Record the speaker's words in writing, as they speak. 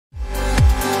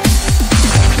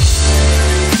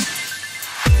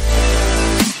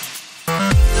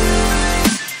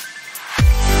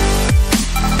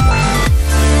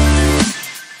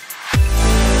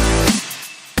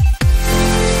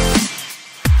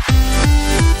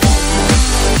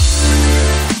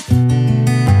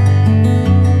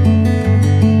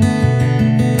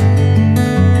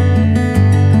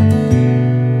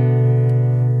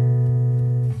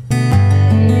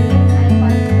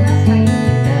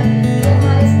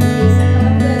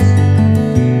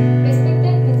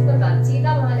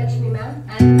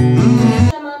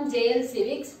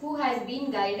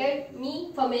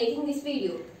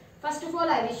First of all,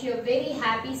 I wish you a very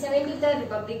happy 73rd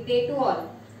Republic Day to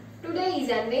all. Today is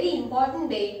a very important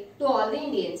day to all the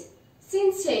Indians.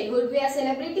 Since childhood, we are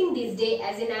celebrating this day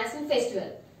as a national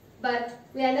festival. But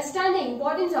we understand the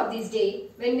importance of this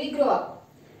day when we grow up.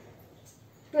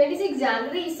 26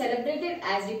 January is celebrated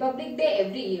as Republic Day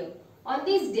every year. On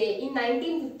this day in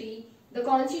 1950, the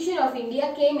Constitution of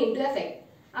India came into effect.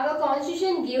 Our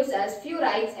Constitution gives us few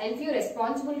rights and few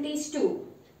responsibilities too.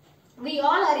 We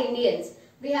all are Indians.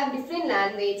 We have different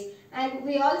language and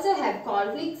we also have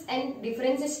conflicts and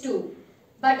differences too.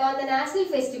 But on the national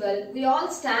festival, we all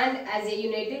stand as a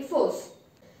united force.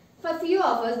 For few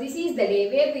of us, this is the day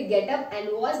where we get up and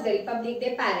watch the Republic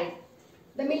Day parade.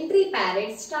 The military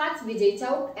parade starts Vijay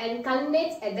Chowk and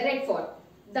culminates at the Red Fort.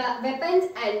 The weapons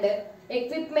and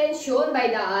equipment shown by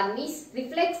the armies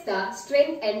reflects the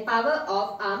strength and power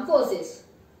of armed forces.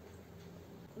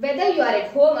 Whether you are at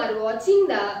home or watching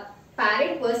the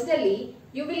parade personally,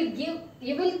 you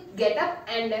will get up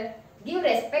and give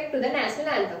respect to the national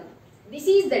anthem. This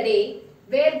is the day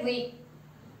where we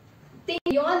think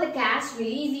beyond the caste,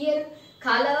 religion,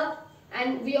 color,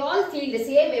 and we all feel the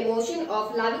same emotion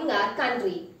of loving our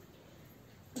country.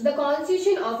 The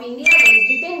Constitution of India was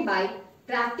written by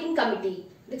Drafting Committee.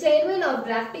 The chairman of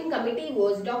Drafting Committee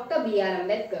was Dr. B.R.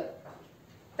 Ambedkar.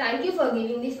 Thank you for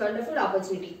giving this wonderful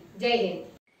opportunity. Jai Hind.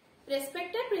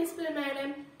 Respected Principal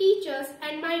Madam, teachers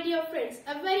and my dear friends,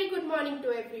 a very good morning to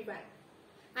everyone.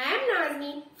 I am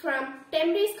Nazni from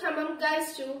Temris Khammam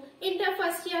Girls 2 Inter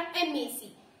First Year MEC.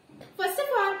 First of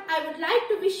all, I would like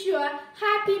to wish you a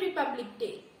Happy Republic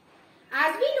Day.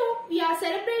 As we know, we are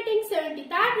celebrating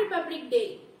 73rd Republic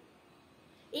Day.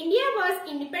 India was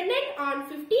independent on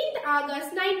 15th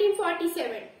August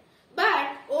 1947.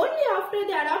 But only after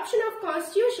the adoption of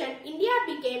Constitution, India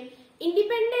became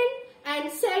independent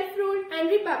and self-ruled and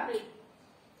republic.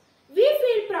 We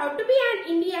feel proud to be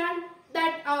an Indian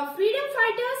that our freedom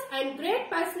fighters and great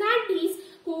personalities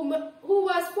who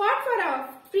was fought for our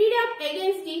freedom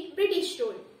against the British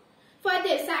rule. For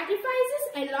their sacrifices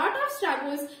and lot of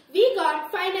struggles, we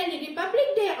got finally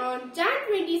Republic Day on Jan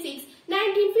 26,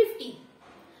 1950.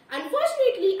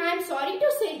 Unfortunately, I am sorry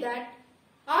to say that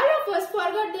all of us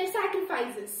forgot their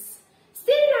sacrifices.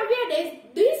 Still nowadays,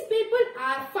 these people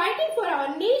are fighting for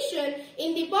our nation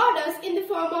in the borders in the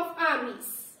form of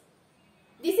armies.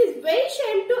 This is very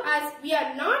shame to us. We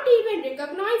are not even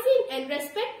recognizing and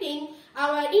respecting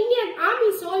our Indian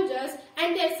army soldiers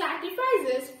and their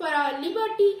sacrifices for our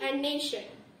liberty and nation.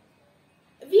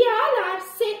 We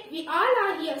all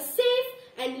are here safe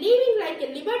and living like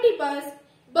a liberty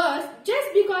bus just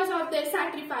because of their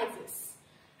sacrifices.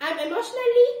 I am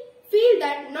emotionally feel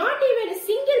that not even a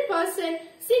single person,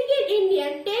 single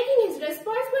Indian taking his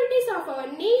responsibilities of our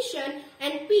nation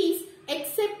and peace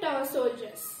except our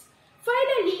soldiers.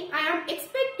 Finally, I am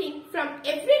expecting from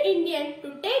every Indian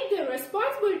to take their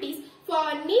responsibilities for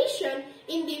our nation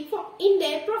in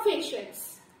their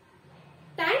professions.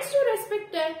 Thanks to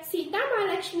respected Sita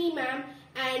Mahalakshmi ma'am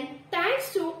and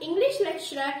thanks to English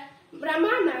lecturer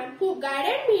Brahma ma'am who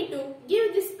guided me to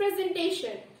give this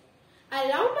presentation. I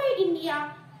love my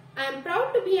India. I am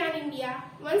proud to be an India.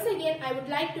 Once again, I would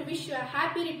like to wish you a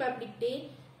happy Republic Day.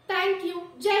 Thank you.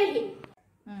 Jai Hind.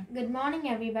 Good morning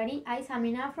everybody. I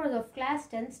Samina from of class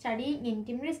 10 studying in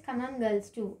Timris Khammam Girls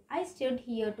 2. I stood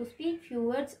here to speak few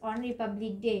words on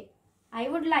Republic Day. I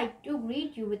would like to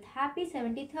greet you with happy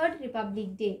 73rd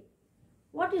Republic Day.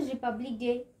 What is Republic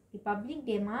Day? Republic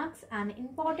Day marks an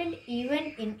important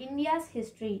event in India's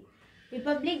history.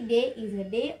 Republic Day is a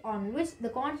day on which the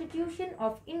Constitution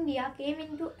of India came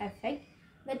into effect,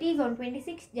 that is on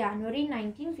 26 January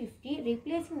 1950,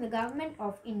 replacing the Government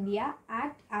of India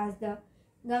Act as the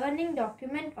governing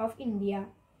document of India.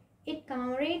 It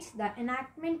commemorates the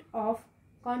enactment of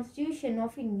Constitution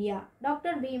of India.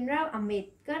 Dr. Bhimrao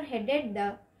Ambedkar headed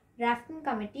the drafting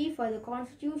committee for the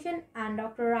Constitution and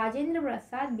Dr. Rajendra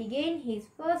Prasad began his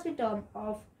first term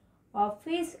of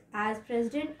office as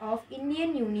President of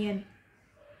Indian Union.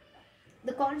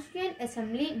 The Constituent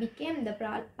Assembly became the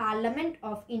Parliament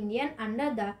of India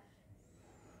under the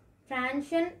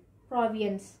Franchon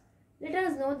Province. Let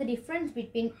us know the difference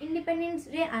between Independence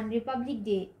Day and Republic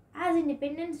Day. As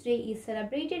Independence Day is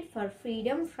celebrated for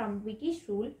freedom from British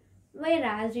rule,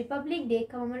 whereas Republic Day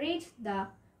commemorates the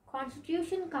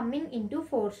Constitution coming into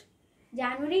force.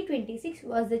 January 26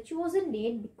 was the chosen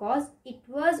date because it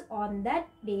was on that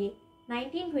day,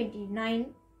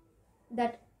 1929,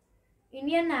 that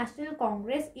Indian National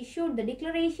Congress issued the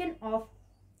Declaration of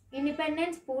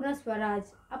Independence Purna Swaraj,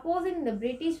 opposing the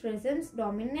British regime's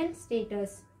dominant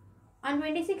status. On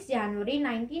 26 January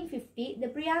 1950, the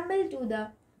preamble to the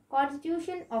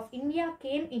Constitution of India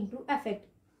came into effect.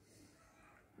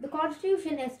 The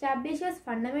Constitution establishes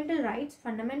fundamental rights,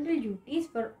 fundamental duties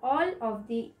for all of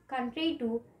the country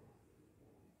to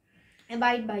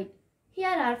abide by.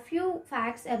 Here are few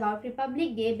facts about Republic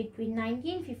Day between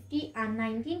 1950 and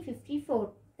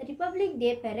 1954. The Republic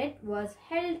Day parade was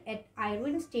held at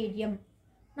Irwin Stadium,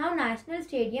 now National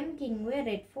Stadium, Kingway,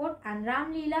 Red Fort and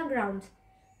Ramleela grounds.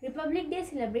 Republic Day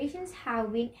celebrations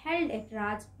have been held at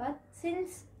Rajpath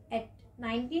since at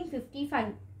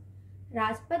 1955.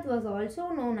 Rajpath was also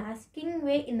known as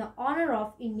Kingway in the honor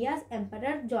of India's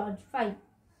Emperor George V.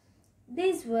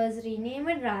 This was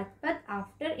renamed Rajpath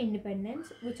after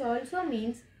independence, which also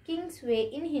means King's Way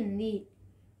in Hindi.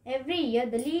 Every year,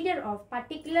 the leader of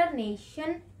particular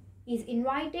nation is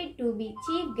invited to be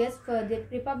chief guest for the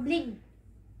Republic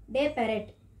Day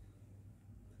parade.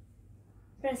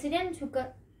 President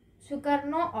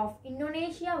Sukarno of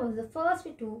Indonesia was the first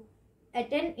to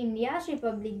attend India's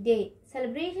Republic Day.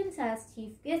 Celebrations as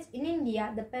chief guest in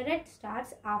India, the parade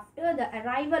starts after the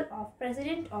arrival of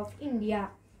President of India.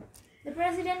 The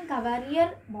President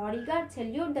Cavalier bodyguard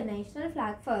salute the national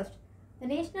flag first. The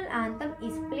national anthem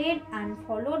is played and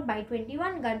followed by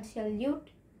 21 gun salute.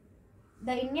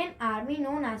 The Indian Army,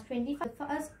 known as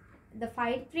 25th, the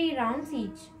fight 3 rounds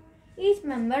each. Each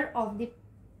member of the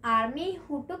army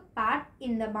who took part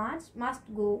in the march must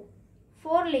go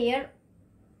 4 layers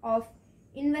of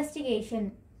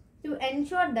investigation to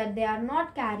ensure that they are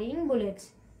not carrying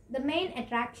bullets. The main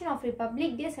attraction of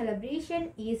Republic Day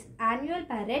celebration is annual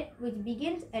parade, which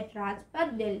begins at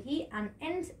Rajpath, Delhi and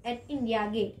ends at India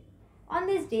Gate. On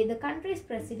this day, the country's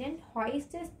president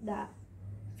hoists the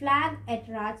flag at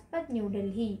Rajpath, New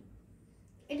Delhi.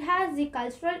 It has the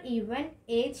cultural event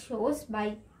age shows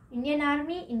by Indian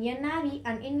Army, Indian Navy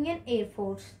and Indian Air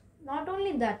Force. Not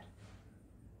only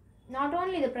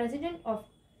the President of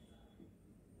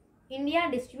India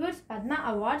distributes Padma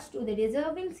Awards to the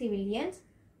deserving civilians.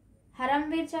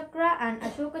 Haramveer Chakra and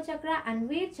Ashoka Chakra and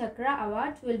Veer Chakra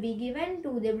awards will be given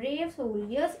to the brave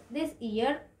soldiers this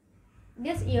year.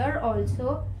 This year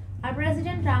also, our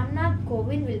President Ramnath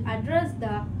Kovind will address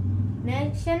the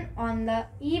nation on the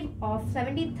eve of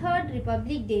 73rd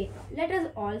Republic Day. Let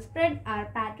us all spread our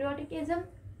patriotism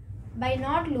by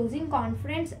not losing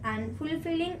confidence and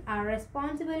fulfilling our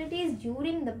responsibilities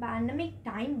during the pandemic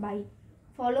time by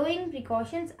following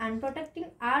precautions and protecting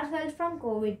ourselves from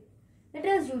COVID. Let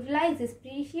us utilize this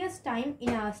precious time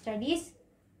in our studies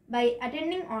by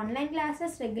attending online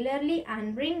classes regularly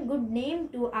and bring good name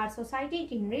to our society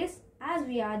Timris, as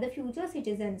we are the future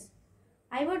citizens.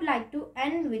 I would like to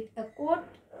end with a quote.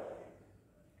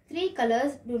 3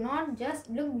 colors do not just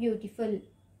look beautiful.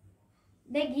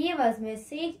 They give us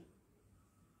message.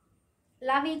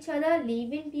 Love each other,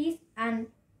 live in peace and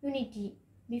unity.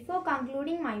 Before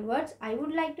concluding my words, I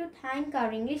would like to thank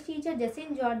our English teacher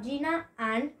Jasin Georgina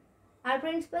and our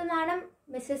principal madam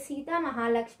Mrs. Sita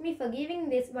Mahalakshmi for giving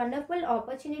this wonderful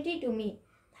opportunity to me.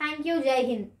 Thank you. Jai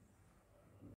Hind.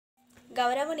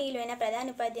 గౌరవనీయులైన ప్రధాన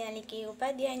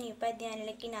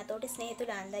ఉపాధ్యాయునికి నా తోటి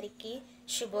స్నేహితులందరికీ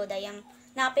శుభోదయం.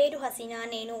 నా పేరు హసీనా.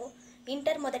 నేను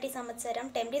inter మొదటి సంవత్సరం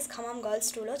టెంబ్రీస్ ఖమ్మం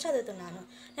గర్ల్స్ 2లో చదువుతున్నాను.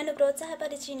 నన్ను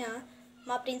ప్రోత్సాహపరిచిన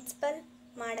మా principal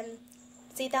madam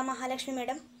Sita Mahalakshmi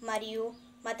madam మరియు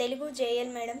మా Telugu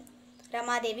JL madam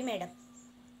Ramadevi madam.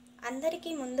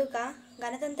 అందరికీ ముందుగా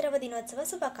గణతంత్ర దినోత్సవ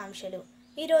శుభాకాంక్షలు.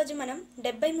 ఈరోజు మనం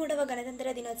 73వ గణతంత్ర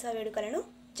దినోత్సవ వేడుకలను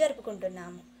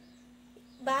జరుపుకుంటున్నాము.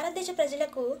 భారతదేశ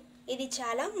ప్రజలకు ఇది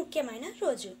చాలా ముఖ్యమైన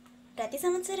రోజు. ప్రతి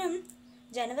సంవత్సరం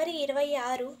జనవరి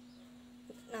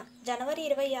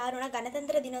 26న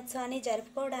గణతంత్ర దినోత్సవాన్ని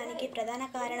జరుపుకోవడానికి ప్రధాన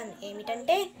కారణం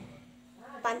ఏమిటంటే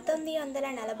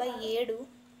 1947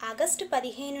 ఆగస్టు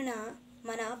 15న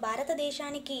మన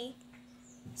భారతదేశానికి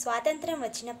స్వాతంత్రం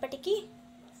వచ్చినప్పటికీ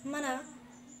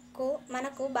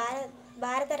మనకు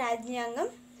భారత రాజ్యాంగం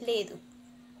లేదు.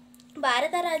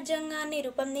 భారత రాజ్యాంగాన్ని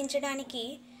రూపొందించడానికి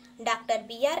డాక్టర్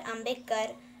బిఆర్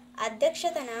అంబేద్కర్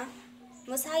అధ్యక్షతన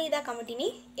ముసాయిదా కమిటీని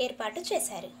ఏర్పాటు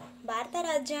చేశారు. భారత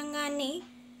రాజ్యాంగాన్ని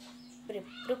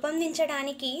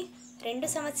రూపొందించడానికి 2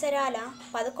 సంవత్సరాల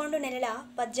 11 నెలల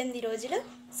 18 రోజులు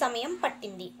సమయం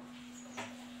పట్టింది.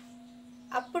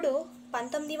 అప్పుడు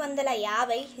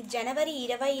 1950 జనవరి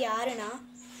 26న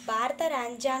భారత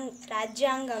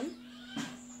రాజ్యాంగం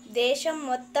దేశం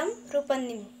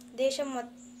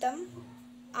మొత్తం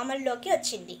అమల్లోకి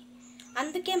వచ్చింది.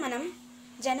 అందుకే మనం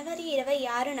జనవరి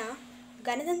 26న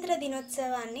గణతంత్ర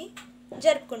దినోత్సవాన్ని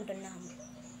జరుపుకుంటున్నాము.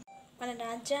 మన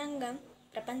రాజ్యాంగం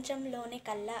ప్రపంచంలోనే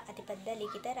కల్లా అతిపెద్ద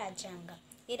లిఖిత రాజ్యాంగం.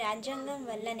 ఈ రాజ్యాంగం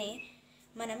వల్లనే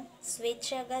మనం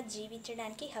స్వేచ్ఛగా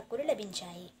జీవించడానికి హక్కులు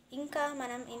లభించాయి. ఇంకా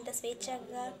మనం ఇంత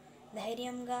స్వేచ్ఛగా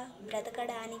ధైర్యంగా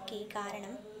బ్రతకడానికి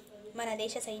కారణం మన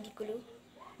దేశ సైనికులు,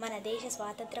 మన దేశ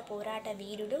స్వాతంత్ర పోరాట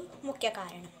వీరులు ముఖ్య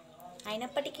కారణం.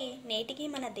 అయినప్పటికీ నేటికి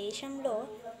మన దేశంలో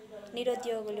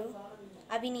నిరుద్యోగులు,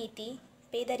 అవినీతి,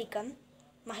 పేదరికం,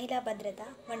 మహిళా భద్రత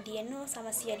వంటి ఎన్నో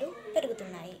సమస్యలు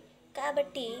పెరుగుతున్నాయి.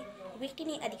 కాబట్టి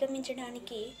వీటిని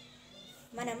అధిగమించడానికి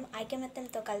మనం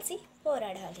ఐకమత్యంతో కలిసి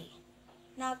పోరాడాలి.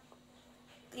 నాకు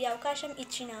ఈ అవకాశం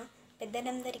ఇచ్చిన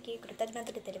పెద్దలందరికీ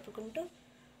కృతజ్ఞతలు తెలుపుకుంటూ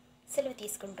సెలవు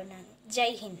తీసుకుంటున్నాను.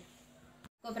 జై హింద్.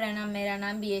 को प्रणाम। मेरा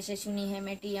नाम बी यशस्विनी है।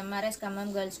 मैं TMR खम्मम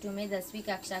गर्ल्स 2 में 10वीं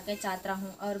कक्षा के छात्रा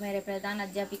हूँ और मेरे प्रधान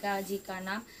अध्यापिका जी का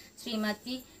नाम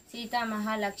श्रीमती सीता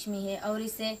महालक्ष्मी है और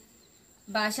इसे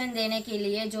भाषण देने के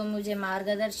लिए जो मुझे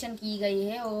मार्गदर्शन की गई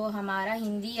है वो हमारा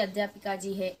हिंदी अध्यापिका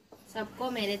जी है। सबको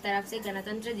मेरे तरफ से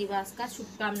गणतंत्र दिवस का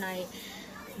शुभकामनाएं।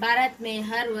 भारत में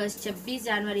हर वर्ष 26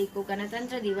 जनवरी को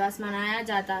गणतंत्र दिवस मनाया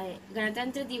जाता है।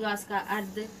 गणतंत्र दिवस का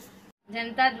अर्थ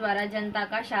जनता द्वारा जनता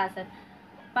का शासन।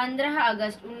 15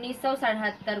 अगस्त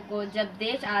 1977 को जब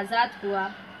देश आज़ाद हुआ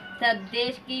तब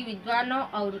देश की विद्वानों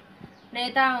और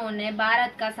नेताओं ने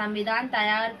भारत का संविधान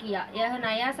तैयार किया। यह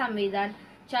नया संविधान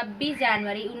 26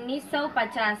 जनवरी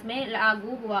 1950 में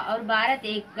लागू हुआ और भारत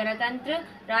एक गणतंत्र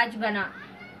राज्य बना।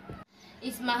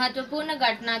 इस महत्वपूर्ण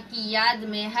घटना की याद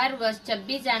में हर वर्ष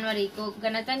 26 जनवरी को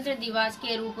गणतंत्र दिवस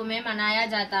के रूप में मनाया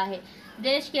जाता है।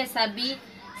 देश के सभी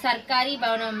सरकारी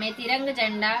भवनों में तिरंगा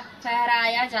झंडा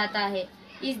फहराया जाता है।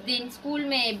 इस दिन स्कूल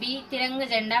में भी तिरंगा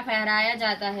झंडा फहराया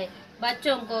जाता है।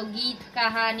 बच्चों को गीत,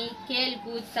 कहानी, खेल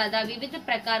कूद तथा विविध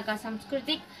प्रकार का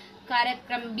सांस्कृतिक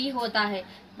कार्यक्रम भी होता है।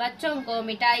 बच्चों को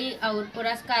मिठाई और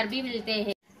पुरस्कार भी मिलते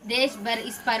हैं। देश भर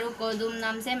इस पर्व को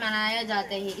धूमधाम से मनाया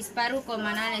जाते हैं। इस पर्व को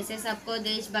मनाने से सबको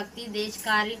देशभक्ति, देश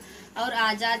कार्य और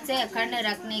आज़ाद से अखंड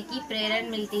रखने की प्रेरणा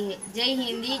मिलती है। जय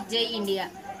हिंदी, जय इंडिया।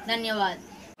 धन्यवाद।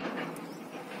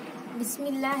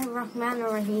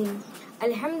 बिस्मिल्लाहिर्रहमानिर्रहीम।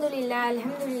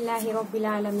 अल्हम्दुलिल्लाहि रब्बिल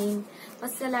आलमीन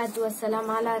वस्सलातु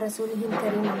वस्सलामु अला रसूलिहिल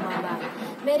करीम अम्मा बाद।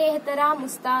 मेरे एहतराम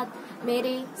उस्ताद,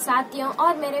 मेरे साथियों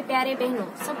और मेरे प्यारे बहनों,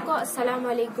 सबको अस्सलाम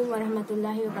वालेकुम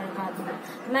वरहमतुल्लाहि वबरकातुहू।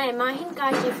 मैं माहिन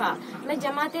काशिफा, मैं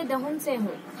जमाते दहुम से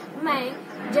हूँ। मैं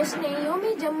जश्न यौम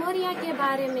जमहूरिया के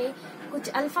बारे में कुछ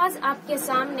अल्फाज आपके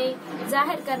सामने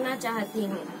जाहिर करना चाहती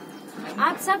हूँ।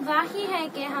 आप सब वाही है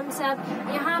कि हम सब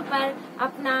यहाँ पर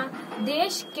अपना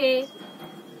देश के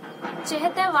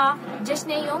 76वां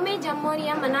जश्न यौम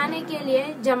जमहूरिया मनाने के लिए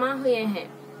जमा हुए हैं।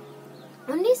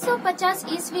 1950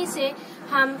 ईस्वी से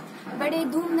हम बड़े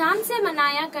धूमधाम से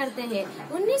मनाया करते हैं।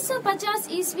 1950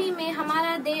 ईस्वी में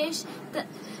हमारा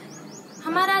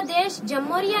देश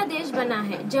जमहूरिया देश बना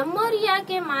है। जमहूरिया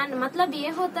के मतलब ये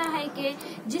होता है कि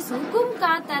जिस हुक्म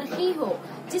का तरक्की हो,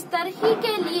 जिस तरक्की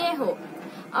के लिए हो।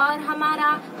 और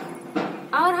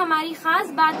हमारी खास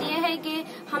बात यह है कि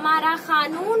हमारा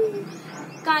कानून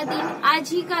का दिन आज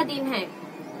ही का दिन है।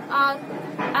 और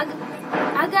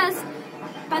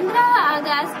 15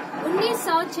 अगस्त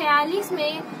 1946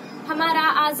 में हमारा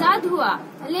आजाद हुआ,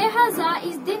 लिहाजा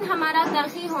इस दिन हमारा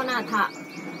तरक्की होना था।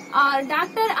 और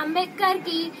डॉक्टर अंबेडकर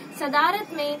की सदारत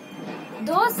में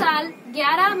 2 साल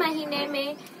 11 महीने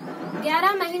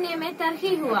में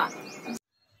तरक्की हुआ।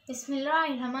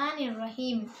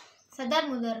 बिस्मिल्लाहिर्रहमानिर्रहीम। सदर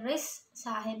मुदर्रिस,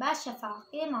 साहिबा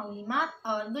शफ़ाक़े मौलिमात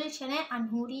और गुलशन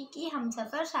अनहूरी की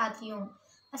हमसफ़र साथियों,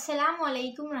 अस्सलाम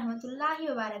वालेकुम रहमतुल्लाहि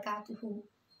व बरकातुहू।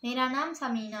 मेरा नाम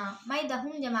समीना, मैं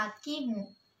दहुम जमात की हूँ।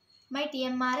 मैं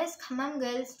TMR खम्मम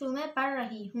गर्ल्स 2 में पढ़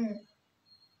रही हूँ।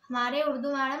 हमारे Urdu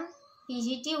madam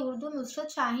PGT Urdu Nusrat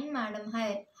Shaheen madam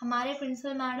है। हमारे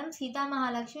principal madam Sita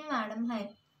Mahalakshmi madam है।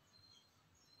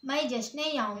 मैं जश्न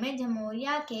यौम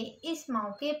जमहूरिया के इस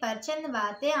मौके पर चंद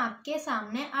बातें आपके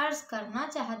सामने अर्ज करना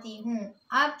चाहती हूँ।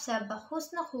 आप सब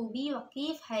बहुस्न खूबी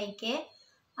वकीफ है कि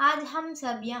आज हम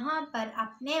सब यहाँ पर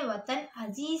अपने वतन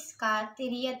अजीज़ का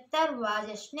 73वां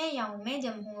जश्न यौम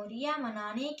जमहूरिया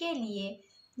मनाने के लिए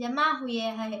जमा हुए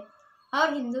हैं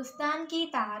और हिंदुस्तान की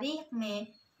तारीख में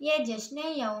ये जश्न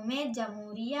यौम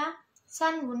जमहूरिया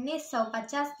सन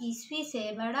 1950 ईस्वी से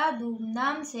बड़ा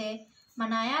धूमधाम से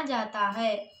मनाया जाता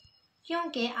है,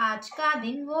 क्योंकि आज का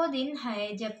दिन वो दिन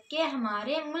है जबकि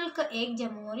हमारे मुल्क एक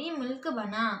जमहूरी मुल्क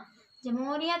बना।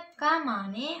 जमहूरियत का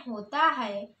माने होता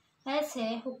है ऐसे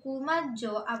हुकूमत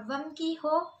जो अव्वम की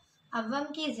हो, अव्वम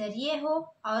के ज़रिए हो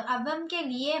और अव्वम के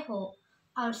लिए हो।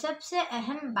 और सबसे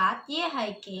अहम बात यह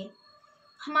है कि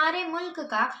हमारे मुल्क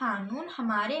का कानून,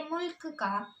 हमारे मुल्क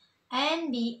का ऐन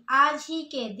भी आज ही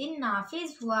के दिन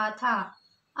नाफिज हुआ था।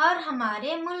 और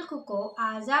हमारे मुल्क को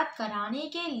आज़ाद कराने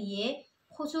के लिए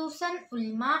खुसूसन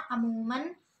उलमा, अमूमन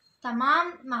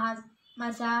तमाम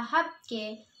मज़ाहब के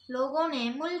लोगों ने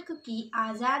मुल्क की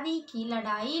आज़ादी की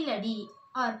लड़ाई लड़ी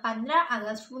और 15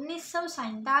 अगस्त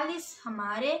 1947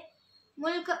 हमारे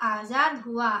मुल्क आज़ाद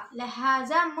हुआ,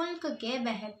 लिहाजा मुल्क के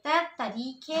बेहतर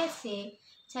तरीके से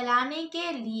चलाने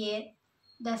के लिए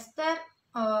दस्तर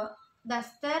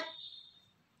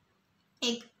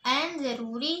एक ऐन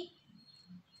ज़रूरी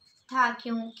था,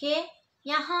 क्योंकि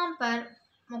यहाँ पर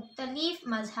मुख्तलिफ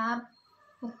मज़हब,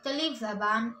 मुख्तलिफ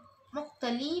ज़बान,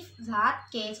 मुख्तलिफ ज़ात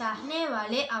के चाहने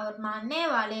वाले और मानने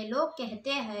वाले लोग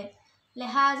कहते हैं।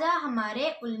 लिहाजा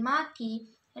हमारे उलमा की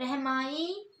रहनुमाई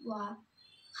व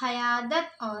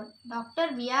क़यादत और डॉक्टर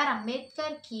B.R.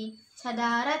 अम्बेडकर की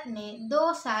सदारत में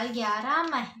 2 साल 11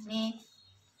 महीने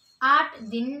 8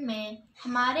 दिन में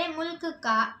हमारे मुल्क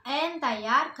का ऐन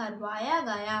तैयार करवाया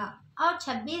गया और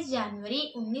 26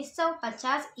 जनवरी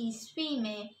 1950 ईस्वी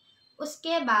में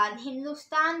उसके बाद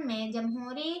हिंदुस्तान में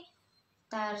जमहूरी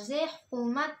तर्ज़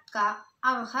हुकूमत का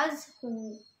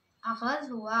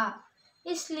आगाज़ हुआ।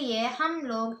 इसलिए हम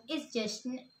लोग इस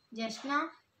जश्न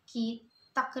की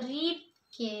तक़रीब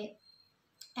के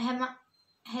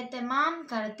एहतमाम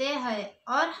करते हैं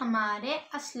और हमारे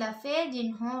असलफ़े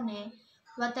जिन्होंने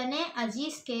वतने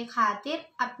अजीज़ के खातिर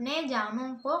अपने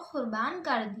जानों को कुर्बान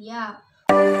कर दिया।